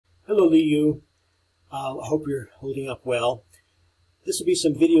Hello, Liu. I hope you're holding up well. This will be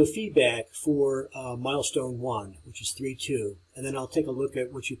some video feedback for milestone 1, which is 3.2, and then I'll take a look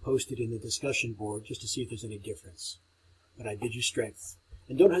at what you posted in the discussion board just to see if there's any difference. But I bid you strength.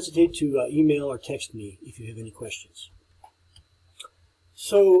 And don't hesitate to email or text me if you have any questions.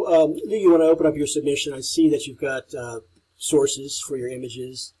 So, Liu, when I open up your submission, I see that you've got sources for your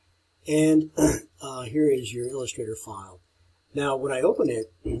images, and here is your Illustrator file. Now, when I open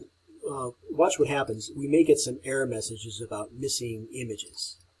it, watch what happens. We may get some error messages about missing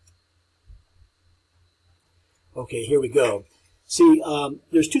images. Okay, here we go. See,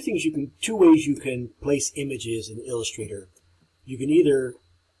 there's two ways you can place images in Illustrator. You can either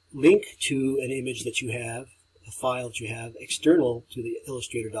link to an image that you have, a file that you have external to the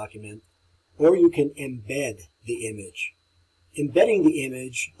Illustrator document, or you can embed the image. Embedding the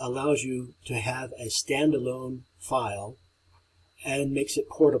image allows you to have a standalone file and makes it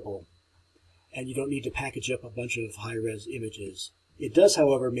portable, and you don't need to package up a bunch of high-res images. It does,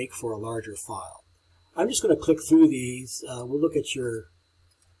 however, make for a larger file. I'm just going to click through these. We'll look at your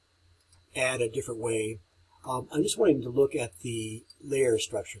ad a different way. I'm just wanting to look at the layer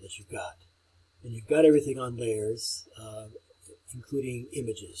structure that you've got. And you've got everything on layers, including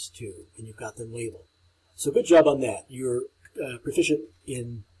images, too, and you've got them labeled. So good job on that. You're proficient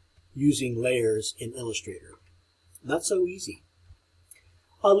in using layers in Illustrator. Not so easy.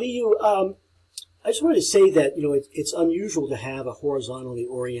 Liu, I just wanted to say that it's unusual to have a horizontally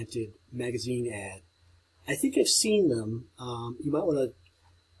oriented magazine ad. I think I've seen them. You might want to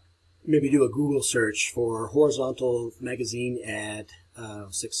maybe do a Google search for horizontal magazine ad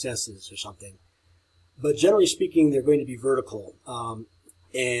successes or something. But generally speaking, they're going to be vertical,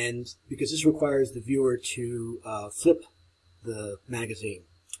 and because this requires the viewer to flip the magazine.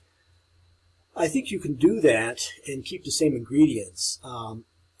 I think you can do that and keep the same ingredients.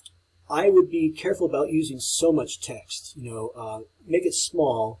 I would be careful about using so much text. Make it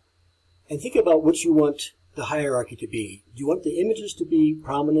small, and think about what you want the hierarchy to be. Do you want the images to be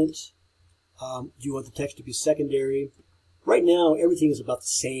prominent? Do you want the text to be secondary? Right now, everything is about the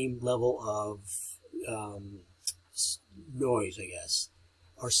same level of noise, I guess,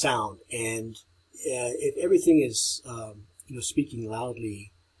 or sound. And if everything is speaking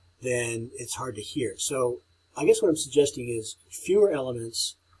loudly, then it's hard to hear. So I guess what I'm suggesting is fewer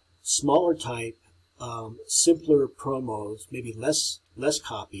elements, smaller type, simpler promos, maybe less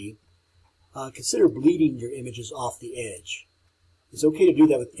copy. Consider bleeding your images off the edge. It's okay to do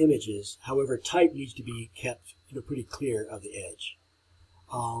that with images. However, type needs to be kept pretty clear of the edge.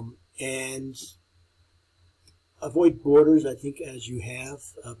 And avoid borders, I think, as you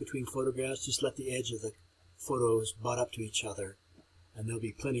have between photographs. Just let the edge of the photos butt up to each other, and there'll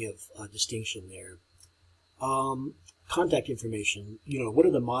be plenty of distinction there. Contact information. What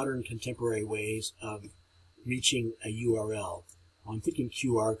are the modern contemporary ways of reaching a URL? I'm thinking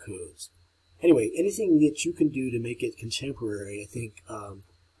QR codes. Anyway, anything that you can do to make it contemporary, I think,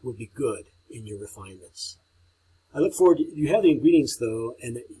 would be good in your refinements. I look forward to, you have the ingredients, though,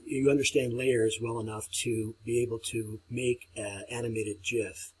 and you understand layers well enough to be able to make an animated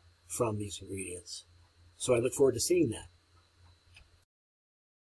GIF from these ingredients. So I look forward to seeing that.